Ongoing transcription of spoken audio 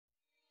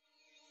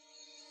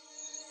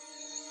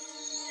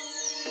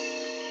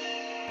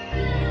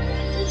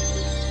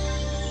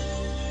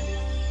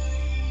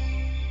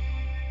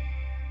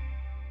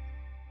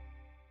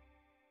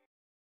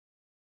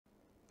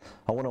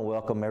I want to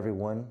welcome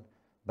everyone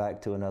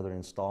back to another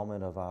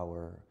installment of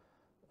our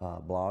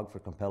blog for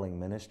Compelling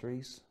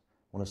Ministries.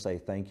 I want to say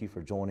thank you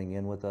for joining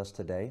in with us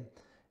today.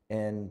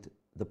 And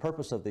the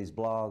purpose of these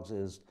blogs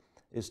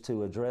is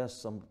to address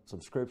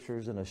some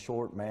scriptures in a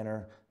short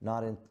manner,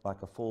 not in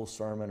like a full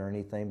sermon or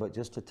anything, but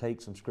just to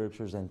take some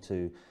scriptures and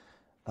to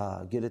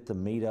get at the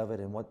meat of it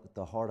and what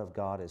the heart of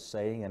God is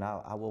saying. And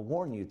I will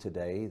warn you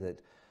today that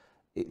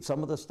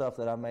some of the stuff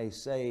that I may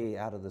say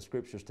out of the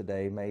scriptures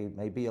today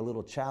may be a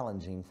little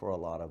challenging for a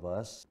lot of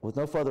us. With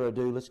no further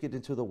ado, let's get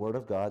into the Word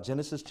of God.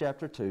 Genesis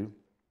chapter 2.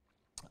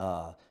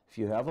 If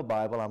you have a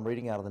Bible, I'm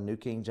reading out of the New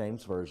King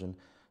James Version.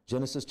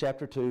 Genesis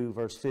chapter 2,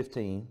 verse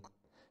 15.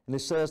 And it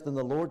says, "Then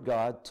the Lord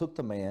God took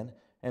the man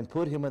and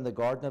put him in the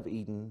Garden of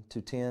Eden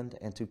to tend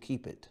and to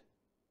keep it."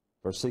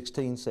 Verse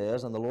 16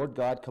 says, "And the Lord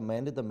God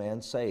commanded the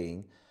man,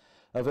 saying,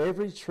 Of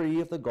every tree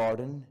of the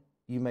garden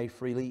you may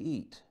freely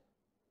eat."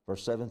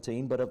 Verse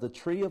 17, "But of the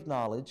tree of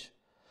knowledge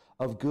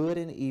of good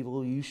and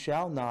evil you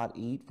shall not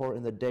eat, for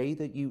in the day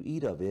that you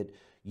eat of it,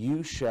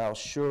 you shall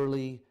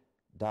surely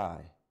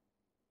die."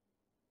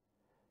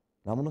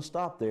 Now I'm going to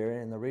stop there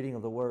in the reading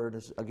of the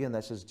Word. Again,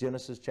 this is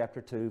Genesis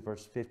chapter 2,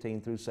 verse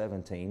 15 through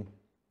 17.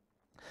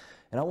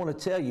 And I want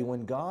to tell you,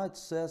 when God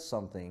says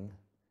something,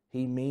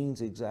 He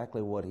means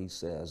exactly what He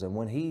says. And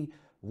when He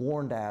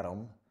warned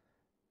Adam,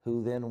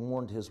 who then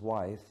warned his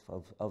wife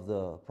of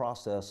the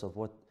process of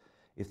what,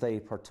 if they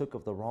partook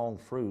of the wrong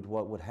fruit,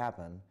 what would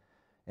happen.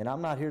 And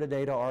I'm not here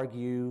today to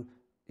argue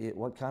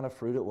what kind of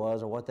fruit it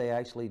was or what they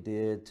actually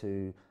did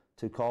to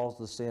cause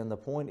the sin. The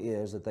point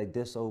is that they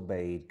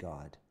disobeyed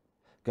God.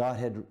 God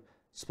had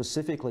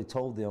specifically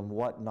told them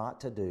what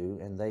not to do,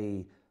 and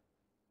they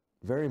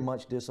very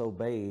much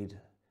disobeyed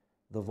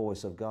the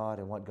voice of God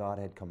and what God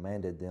had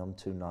commanded them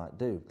to not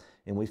do.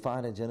 And we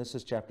find in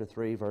Genesis chapter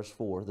 3, verse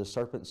 4, "The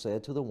serpent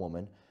said to the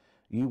woman,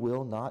 You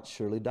will not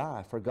surely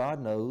die, for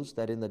God knows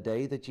that in the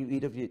day that you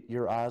eat of it,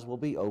 your eyes will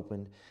be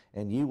opened,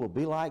 and you will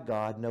be like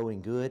God,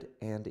 knowing good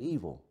and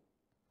evil."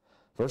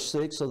 Verse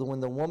 6, "So that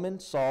when the woman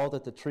saw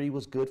that the tree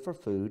was good for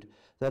food,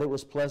 that it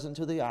was pleasant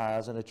to the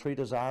eyes, and a tree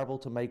desirable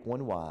to make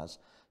one wise,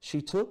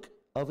 she took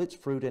of its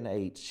fruit and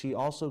ate. She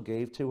also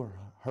gave to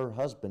her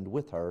husband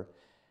with her,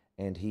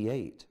 and he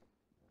ate."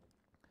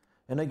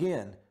 And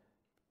again,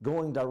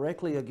 going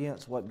directly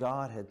against what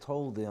God had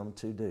told them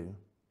to do.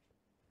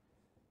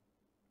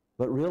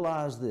 But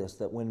realize this,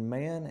 that when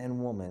man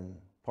and woman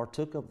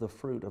partook of the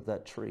fruit of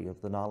that tree of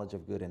the knowledge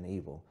of good and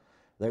evil,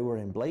 they were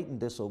in blatant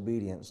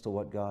disobedience to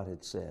what God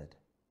had said.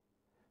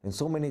 And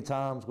so many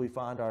times we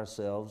find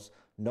ourselves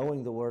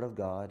knowing the Word of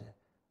God,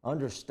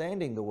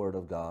 understanding the Word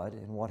of God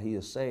and what He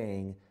is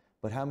saying,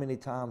 but how many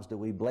times do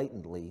we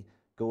blatantly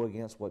go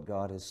against what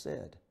God has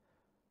said?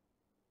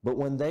 But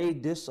when they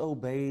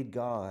disobeyed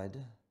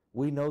God,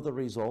 we know the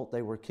result.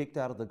 They were kicked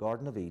out of the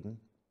Garden of Eden.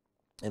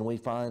 And we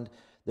find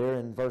there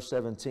in verse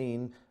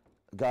 17,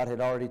 God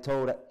had already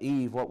told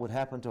Eve what would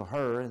happen to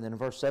her. And then in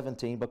verse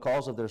 17,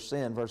 because of their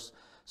sin, verse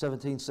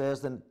 17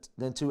 says,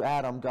 Then to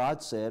Adam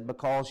God said,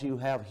 Because you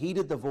have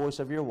heeded the voice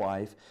of your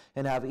wife,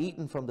 and have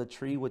eaten from the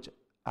tree which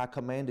I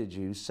commanded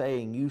you,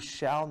 saying, You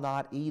shall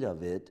not eat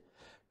of it.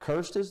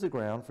 Cursed is the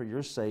ground for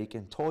your sake,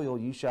 and toil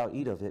you shall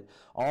eat of it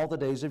all the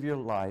days of your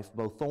life.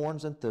 Both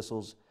thorns and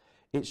thistles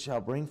it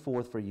shall bring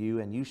forth for you,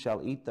 and you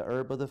shall eat the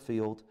herb of the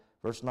field.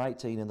 Verse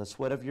 19, "In the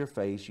sweat of your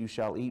face you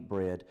shall eat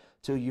bread,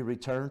 till you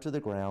return to the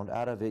ground.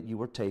 Out of it you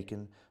were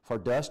taken. For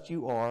dust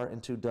you are,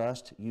 and to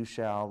dust you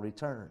shall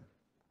return."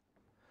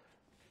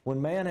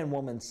 When man and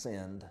woman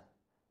sinned,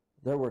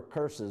 there were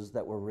curses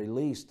that were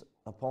released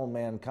upon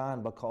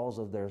mankind because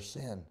of their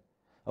sin.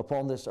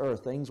 Upon this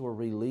earth, things were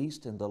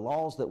released, and the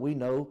laws that we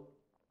know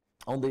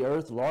on the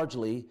earth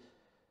largely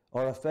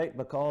are effect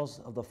because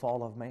of the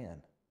fall of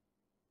man.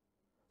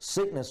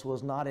 Sickness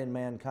was not in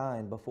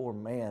mankind before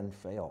man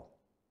fell.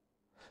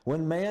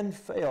 When man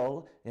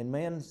fell and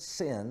man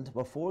sinned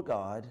before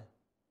God,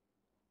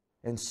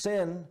 and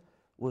sin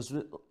was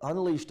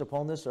unleashed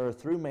upon this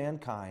earth through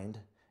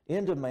mankind,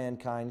 into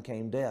mankind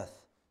came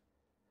death.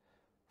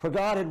 For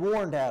God had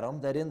warned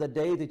Adam that in the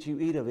day that you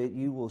eat of it,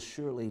 you will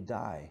surely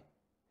die.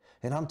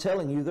 And I'm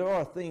telling you, there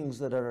are things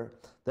that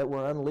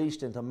were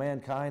unleashed into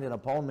mankind and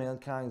upon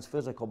mankind's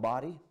physical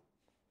body.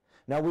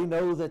 Now we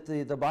know that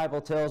the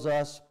Bible tells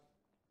us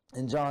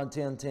in John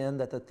 10:10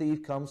 that the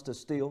thief comes to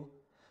steal,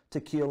 to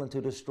kill, and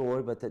to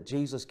destroy, but that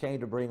Jesus came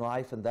to bring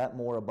life, and that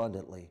more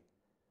abundantly.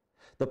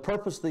 The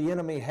purpose the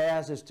enemy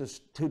has is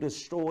to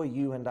destroy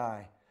you and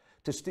I,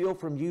 to steal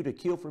from you, to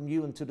kill from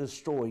you, and to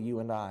destroy you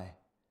and I.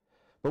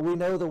 But we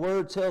know the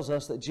Word tells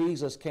us that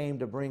Jesus came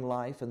to bring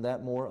life, and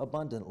that more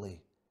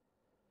abundantly.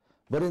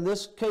 But in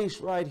this case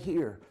right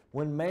here,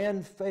 when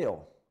man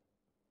fell,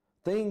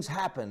 things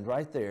happened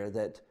right there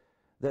that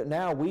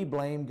now we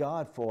blame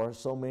God for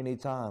so many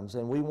times,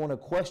 and we want to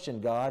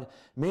question God.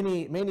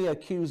 Many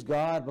accuse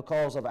God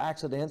because of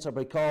accidents or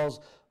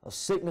because of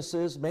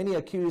sicknesses. Many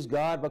accuse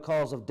God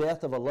because of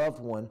death of a loved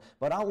one.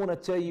 But I want to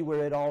tell you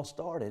where it all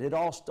started. It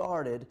all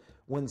started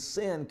when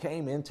sin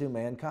came into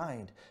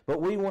mankind.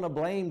 But we want to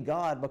blame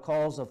God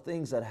because of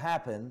things that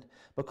happened,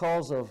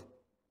 because of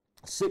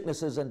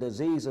sicknesses and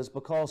diseases,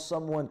 because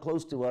someone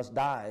close to us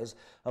dies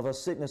of a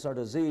sickness or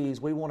disease,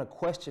 we want to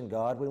question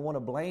God, we want to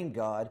blame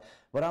God.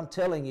 But I'm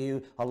telling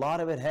you, a lot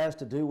of it has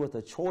to do with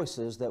the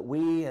choices that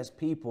we as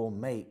people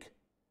make.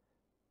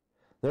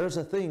 There's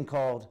a thing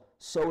called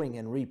sowing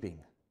and reaping.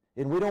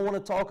 And we don't want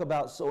to talk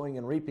about sowing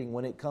and reaping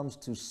when it comes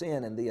to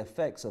sin and the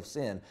effects of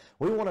sin.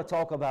 We want to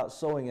talk about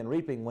sowing and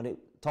reaping when it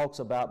talks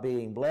about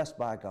being blessed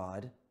by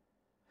God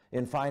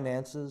in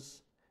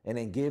finances and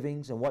in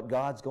givings and what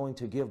God's going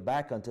to give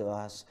back unto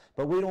us.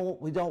 But we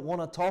don't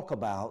want to talk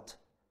about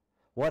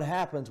what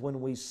happens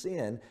when we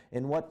sin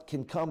and what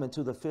can come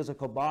into the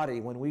physical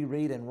body. When we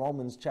read in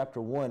Romans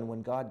chapter 1,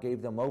 when God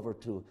gave them over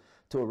to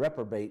a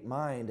reprobate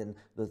mind and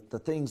the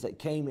things that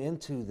came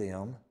into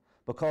them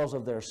because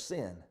of their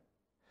sin.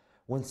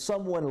 When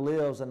someone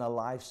lives in a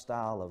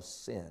lifestyle of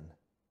sin,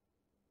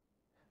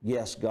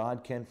 yes,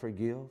 God can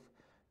forgive,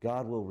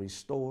 God will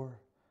restore,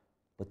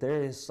 but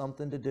there is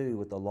something to do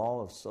with the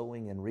law of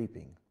sowing and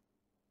reaping.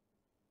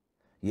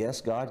 Yes,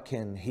 God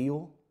can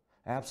heal.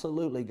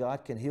 Absolutely,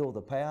 God can heal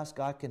the past.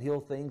 God can heal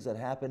things that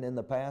happened in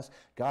the past.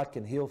 God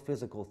can heal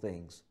physical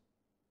things.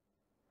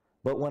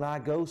 But when I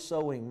go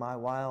sowing my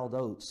wild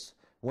oats,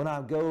 when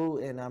I go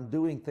and I'm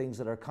doing things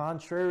that are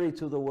contrary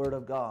to the Word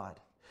of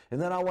God,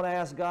 and then I want to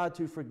ask God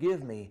to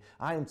forgive me,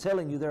 I am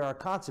telling you there are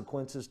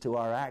consequences to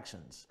our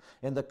actions.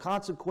 And the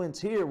consequence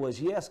here was,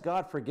 yes,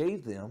 God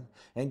forgave them,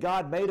 and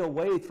God made a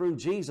way through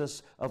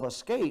Jesus of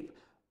escape,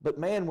 but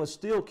man was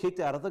still kicked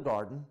out of the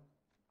garden.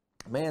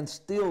 Man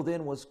still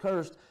then was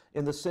cursed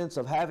in the sense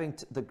of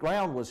the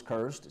ground was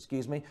cursed,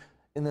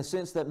 in the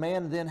sense that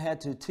man then had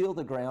to till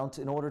the ground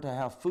in order to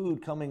have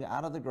food coming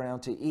out of the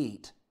ground to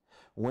eat.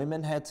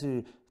 Women had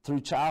to, through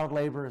child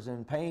labors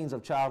and pains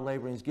of child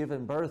laborings,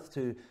 given birth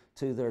to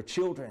their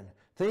children.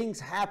 Things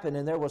happened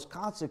and there was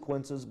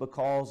consequences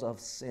because of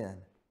sin.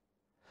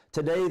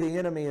 Today the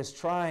enemy is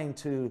trying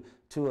to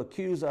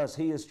accuse us.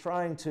 He is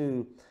trying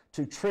to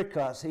trick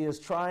us. He is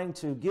trying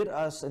to get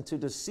us and to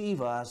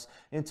deceive us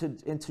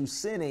into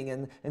sinning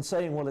and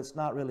saying, well, it's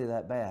not really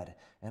that bad.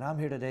 And I'm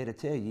here today to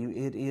tell you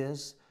it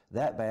is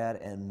that bad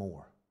and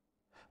more.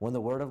 When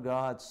the Word of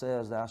God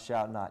says, thou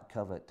shalt not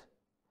covet,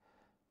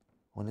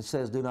 when it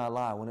says do not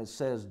lie, when it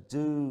says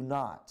do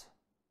not,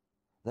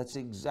 that's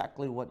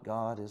exactly what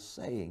God is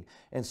saying.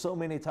 And so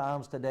many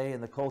times today in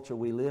the culture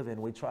we live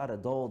in, we try to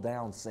dull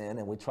down sin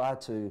and we try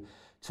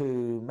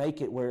to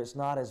make it where it's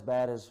not as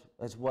bad as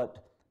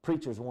what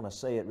preachers want to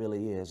say it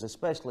really is,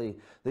 especially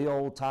the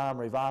old-time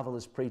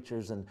revivalist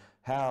preachers, and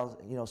how,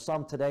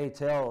 some today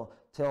tell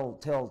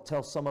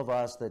some of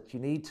us that you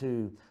need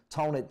to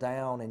tone it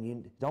down and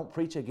you don't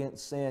preach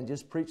against sin,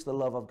 just preach the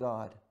love of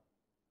God.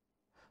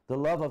 The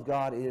love of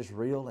God is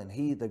real, and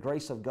the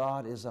grace of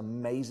God is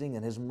amazing,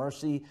 and His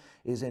mercy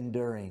is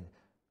enduring.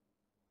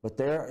 But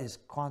there is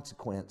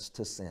consequence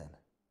to sin.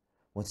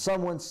 When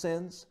someone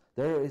sins,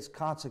 there is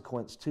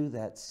consequence to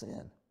that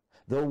sin.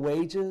 The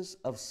wages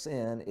of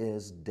sin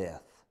is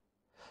death.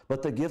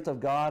 But the gift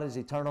of God is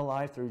eternal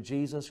life through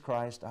Jesus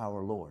Christ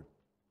our Lord.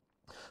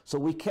 So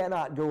we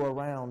cannot go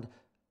around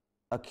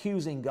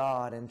accusing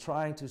God and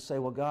trying to say,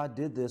 well, God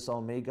did this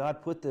on me,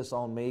 God put this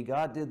on me,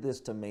 God did this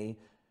to me.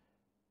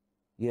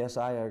 Yes,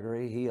 I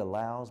agree. He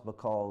allows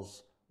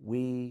because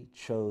we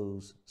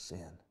chose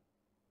sin.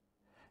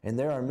 And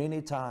there are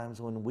many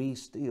times when we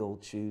still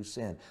choose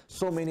sin.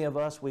 So many of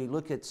us, we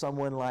look at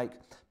someone like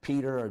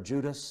Peter or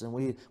Judas, and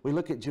we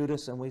look at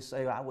Judas and we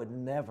say, I would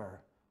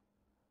never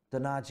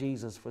deny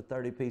Jesus for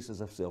 30 pieces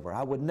of silver.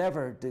 I would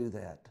never do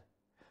that.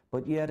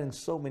 But yet in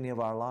so many of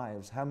our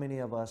lives, how many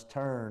of us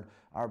turn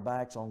our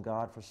backs on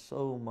God for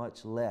so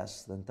much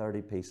less than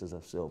 30 pieces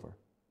of silver?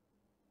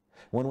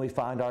 When we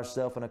find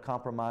ourselves in a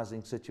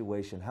compromising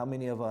situation, how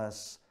many of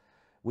us,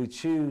 we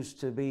choose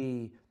to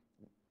be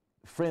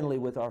friendly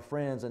with our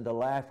friends and to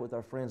laugh with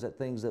our friends at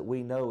things that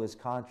we know is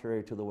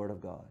contrary to the Word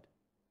of God?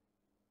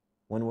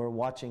 When we're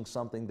watching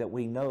something that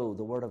we know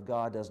the Word of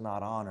God does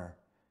not honor,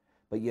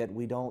 but yet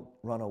we don't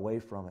run away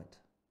from it.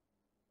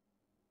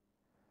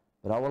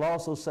 But I will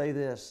also say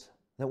this,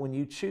 that when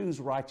you choose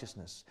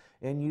righteousness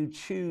and you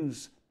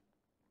choose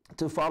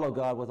to follow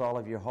God with all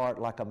of your heart,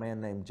 like a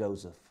man named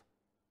Joseph,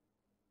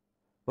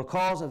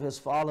 because of his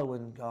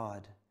following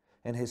God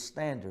and his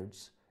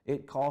standards,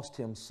 it cost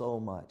him so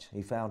much.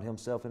 He found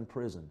himself in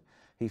prison.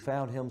 He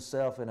found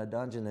himself in a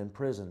dungeon in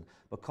prison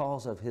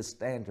because of his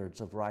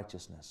standards of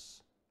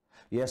righteousness.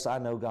 Yes, I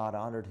know God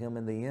honored him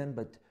in the end,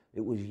 but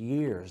it was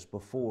years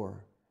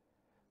before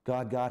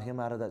God got him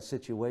out of that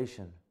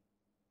situation.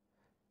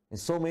 And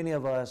so many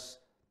of us,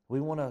 we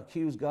want to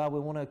accuse God, we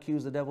want to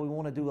accuse the devil, we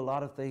want to do a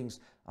lot of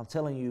things. I'm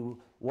telling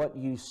you, what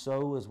you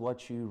sow is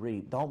what you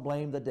reap. Don't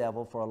blame the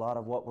devil for a lot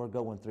of what we're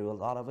going through. A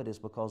lot of it is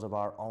because of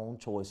our own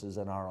choices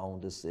and our own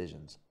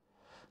decisions.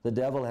 The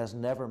devil has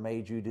never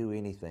made you do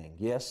anything.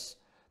 Yes,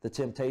 the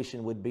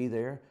temptation would be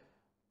there,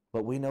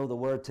 but we know the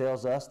Word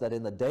tells us that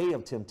in the day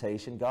of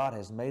temptation, God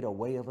has made a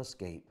way of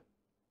escape.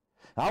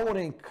 I want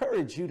to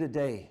encourage you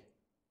today.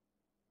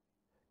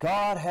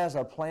 God has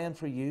a plan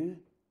for you.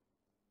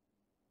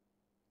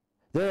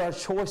 There are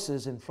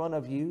choices in front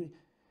of you.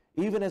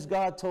 Even as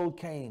God told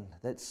Cain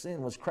that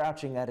sin was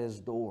crouching at his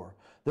door,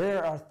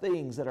 there are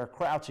things that are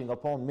crouching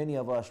upon many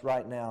of us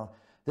right now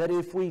that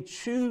if we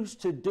choose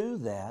to do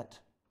that,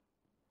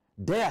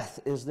 death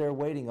is there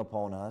waiting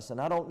upon us. And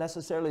I don't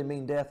necessarily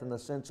mean death in the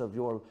sense of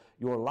your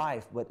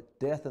life, but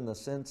death in the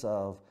sense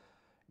of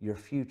your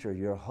future,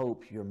 your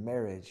hope, your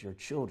marriage, your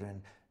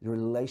children, your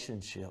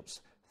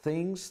relationships.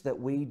 Things that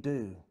we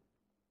do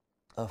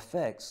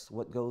affects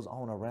what goes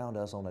on around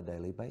us on a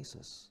daily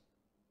basis.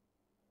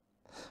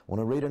 I want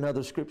to read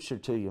another scripture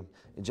to you.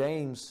 In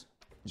James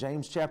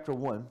chapter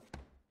 1,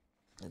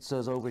 it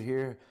says over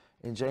here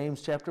in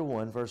James chapter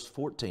 1, verse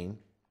 14,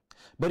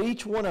 "But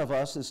each one of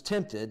us is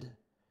tempted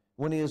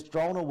when he is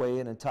drawn away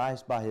and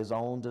enticed by his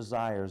own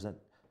desires." And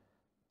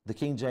the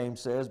King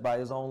James says, by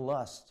his own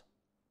lust.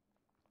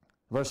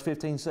 Verse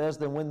 15 says,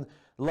 "Then when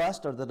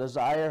lust or the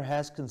desire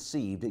has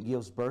conceived, it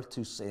gives birth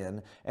to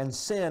sin. And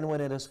sin,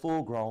 when it is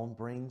full grown,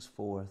 brings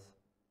forth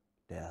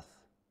death."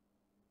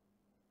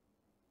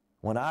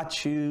 When I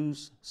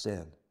choose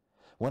sin,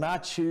 when I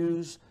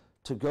choose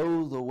to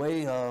go the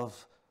way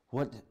of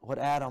what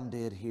Adam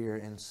did here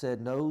and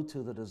said no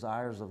to the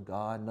desires of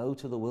God, no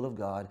to the will of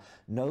God,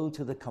 no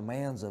to the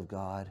commands of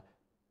God,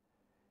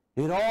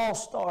 it all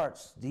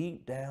starts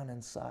deep down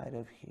inside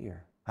of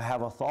here. I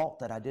have a thought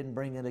that I didn't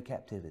bring into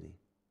captivity.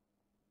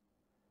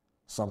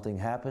 Something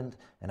happened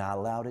and I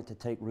allowed it to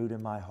take root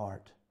in my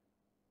heart.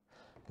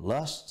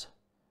 Lust.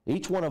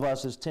 Each one of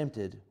us is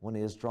tempted when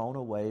he is drawn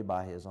away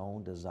by his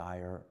own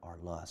desire or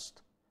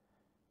lust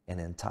and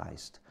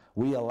enticed.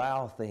 We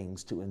allow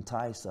things to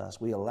entice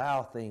us. We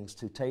allow things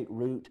to take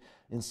root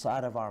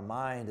inside of our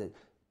mind. It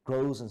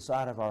grows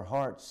inside of our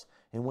hearts.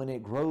 And when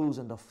it grows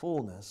into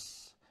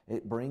fullness,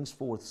 it brings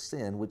forth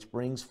sin, which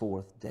brings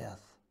forth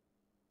death.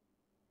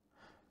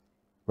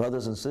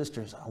 Brothers and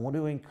sisters, I want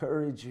to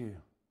encourage you.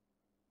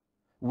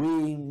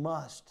 We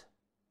must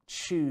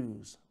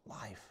choose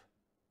life.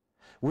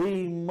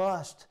 We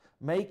must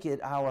make it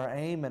our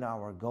aim and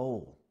our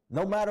goal.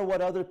 No matter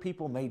what other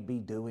people may be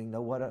doing,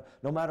 no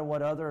matter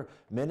what other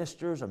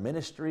ministers or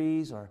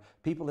ministries or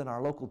people in our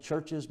local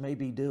churches may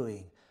be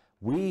doing,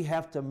 we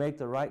have to make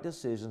the right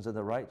decisions and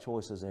the right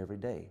choices every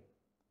day.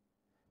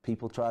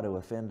 People try to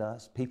offend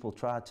us. People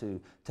try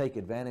to take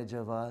advantage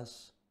of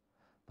us.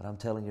 But I'm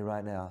telling you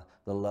right now,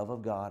 the love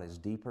of God is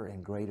deeper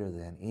and greater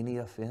than any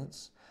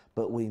offense,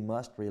 but we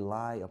must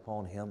rely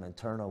upon Him and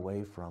turn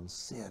away from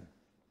sin.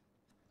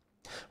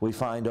 We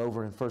find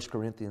over in 1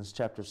 Corinthians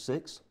chapter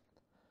 6,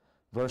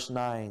 verse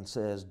 9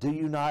 says, "Do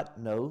you not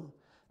know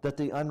that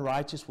the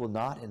unrighteous will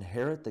not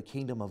inherit the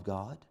kingdom of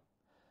God?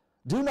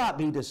 Do not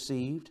be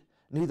deceived,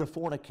 neither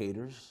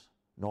fornicators,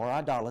 nor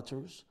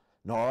idolaters,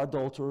 nor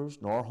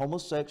adulterers, nor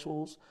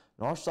homosexuals,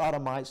 nor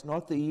sodomites,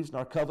 nor thieves,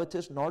 nor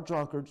covetous, nor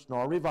drunkards,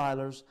 nor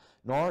revilers,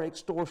 nor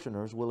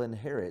extortioners will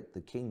inherit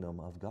the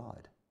kingdom of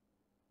God."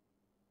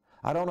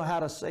 I don't know how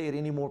to say it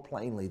any more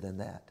plainly than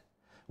that.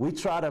 We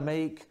try to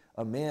make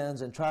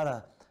amends and try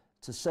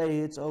to say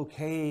it's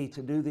okay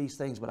to do these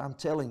things, but I'm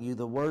telling you,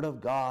 the Word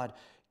of God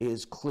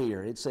is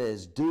clear. It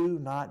says, "Do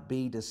not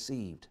be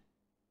deceived."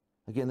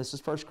 Again, this is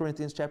 1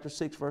 Corinthians chapter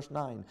 6, verse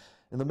 9.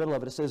 In the middle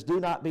of it, it says, "Do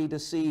not be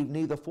deceived,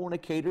 neither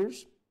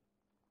fornicators,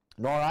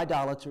 nor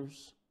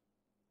idolaters,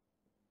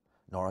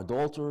 nor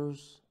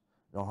adulterers,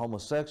 nor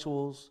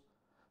homosexuals,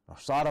 nor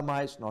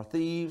sodomites, nor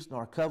thieves,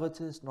 nor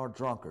covetous, nor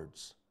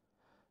drunkards,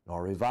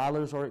 nor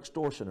revilers or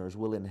extortioners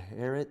will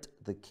inherit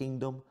the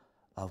kingdom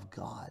of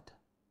God."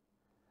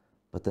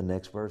 But the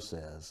next verse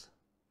says,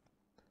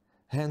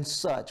 "And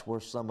such were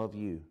some of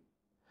you,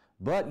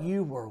 but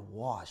you were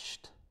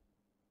washed,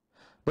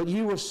 but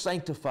you were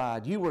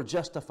sanctified, you were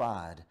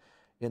justified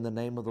in the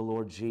name of the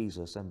Lord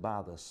Jesus and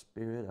by the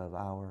Spirit of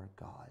our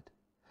God."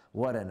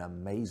 What an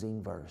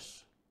amazing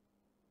verse.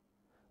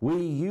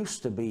 We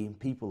used to be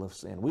people of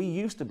sin. We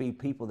used to be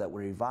people that were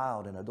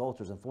reviled and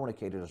adulterers and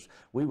fornicators.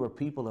 We were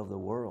people of the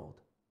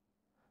world.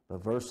 But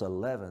verse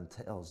 11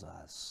 tells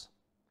us,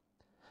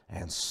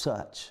 "And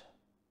such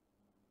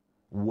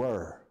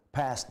were,"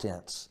 past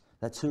tense.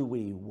 That's who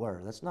we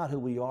were. That's not who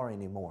we are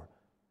anymore.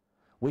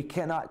 We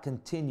cannot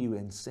continue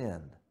in sin.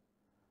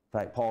 In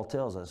fact, Paul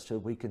tells us,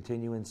 should we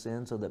continue in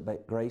sin so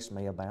that grace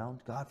may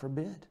abound? God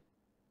forbid.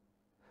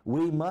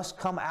 We must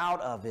come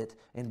out of it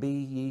and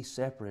be ye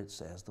separate,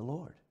 says the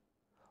Lord.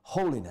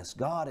 Holiness.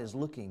 God is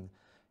looking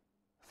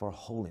for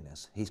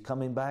holiness. He's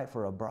coming back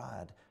for a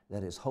bride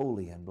that is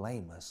holy and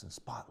blameless and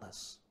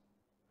spotless.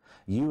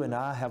 You and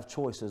I have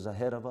choices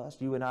ahead of us.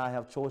 You and I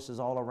have choices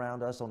all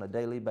around us on a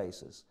daily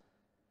basis.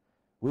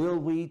 Will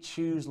we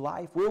choose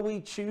life? Will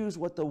we choose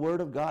what the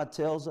Word of God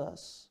tells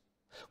us?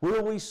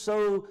 Will we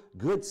sow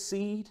good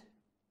seed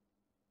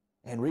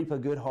and reap a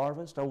good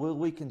harvest? Or will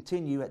we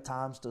continue at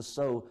times to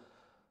sow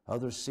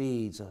other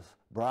seeds of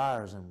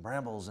briars and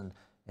brambles and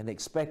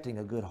expecting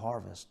a good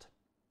harvest?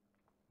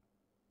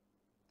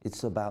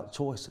 It's about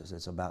choices.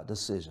 It's about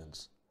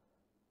decisions.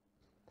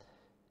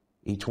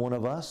 Each one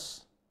of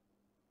us,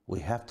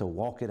 we have to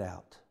walk it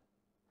out.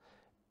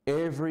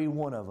 Every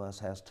one of us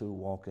has to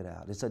walk it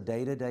out. It's a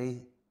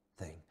day-to-day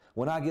thing.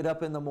 When I get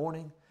up in the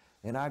morning,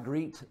 and I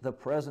greet the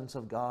presence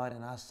of God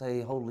and I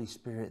say, Holy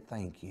Spirit,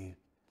 thank you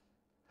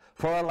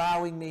for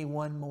allowing me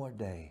one more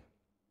day.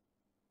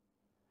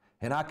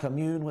 And I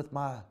commune with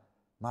my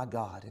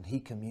God, and He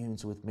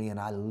communes with me, and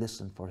I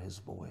listen for His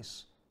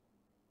voice.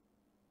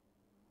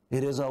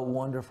 It is a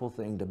wonderful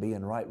thing to be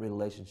in right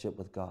relationship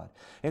with God.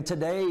 And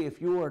today, if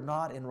you are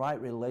not in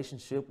right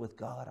relationship with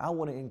God, I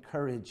want to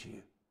encourage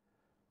you.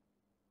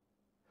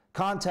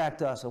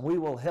 Contact us and we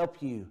will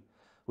help you.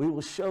 We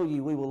will show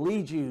you, we will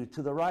lead you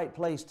to the right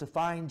place to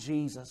find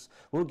Jesus.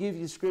 We'll give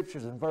you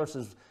scriptures and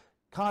verses.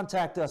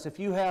 Contact us if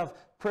you have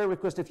prayer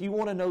requests, if you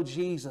want to know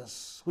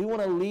Jesus. We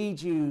want to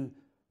lead you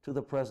to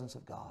the presence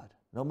of God.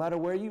 No matter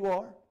where you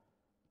are,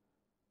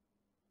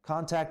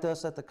 contact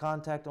us at the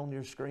contact on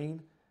your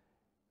screen.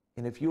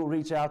 And if you'll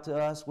reach out to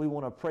us, we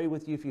want to pray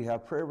with you if you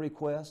have prayer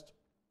requests.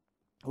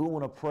 We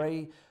want to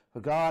pray, for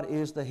God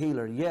is the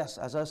healer. Yes,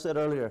 as I said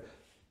earlier,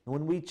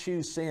 when we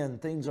choose sin,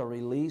 things are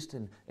released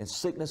and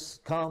sickness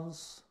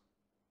comes.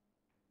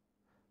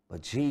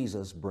 But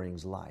Jesus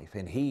brings life,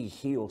 and He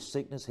heals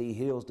sickness, He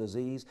heals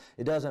disease.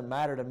 It doesn't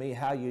matter to me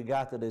how you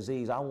got the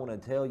disease. I want to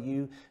tell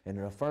you and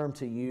affirm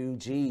to you,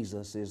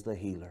 Jesus is the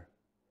healer.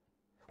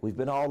 We've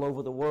been all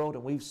over the world,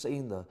 and we've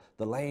seen the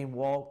lame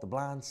walk, the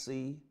blind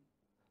see,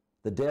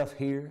 the deaf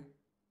hear,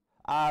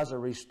 eyes are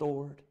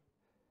restored.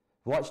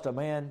 Watched a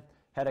man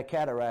had a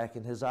cataract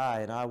in his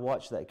eye, and I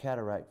watched that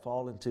cataract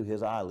fall into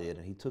his eyelid,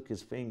 and he took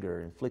his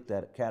finger and flicked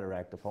that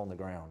cataract upon the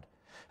ground.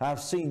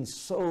 I've seen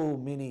so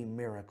many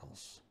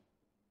miracles.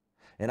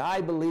 And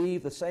I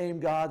believe the same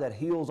God that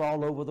heals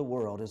all over the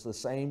world is the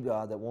same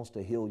God that wants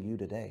to heal you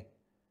today.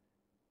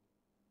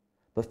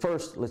 But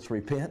first, let's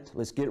repent.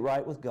 Let's get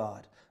right with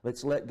God.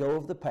 Let's let go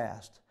of the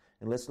past,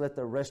 and let's let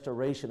the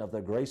restoration of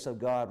the grace of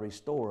God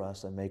restore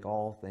us and make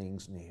all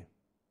things new.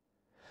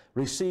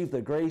 Receive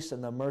the grace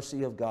and the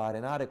mercy of God,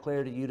 and I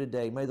declare to you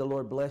today, may the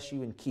Lord bless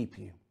you and keep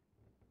you.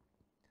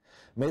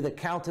 May the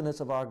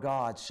countenance of our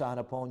God shine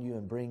upon you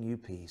and bring you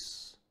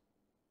peace.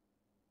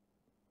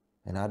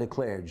 And I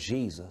declare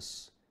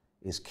Jesus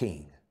is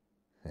King,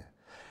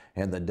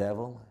 and the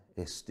devil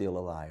is still a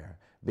liar.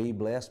 Be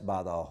blessed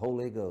by the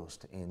Holy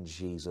Ghost in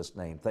Jesus'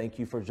 name. Thank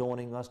you for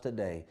joining us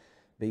today.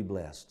 Be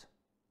blessed.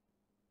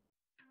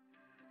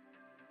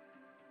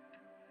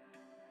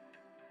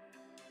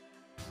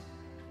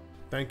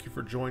 Thank you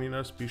for joining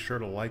us. Be sure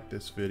to like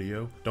this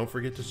video. Don't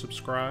forget to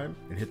subscribe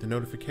and hit the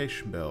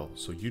notification bell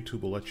so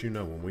YouTube will let you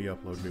know when we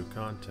upload new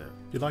content.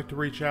 If you'd like to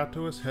reach out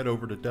to us, head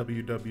over to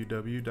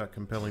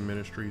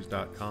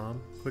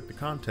www.compellingministries.com. Click the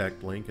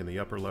contact link in the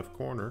upper left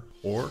corner,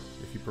 or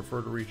if you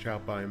prefer to reach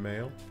out by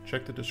mail,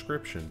 check the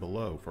description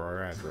below for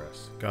our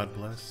address. God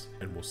bless,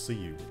 and we'll see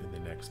you in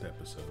the next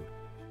episode.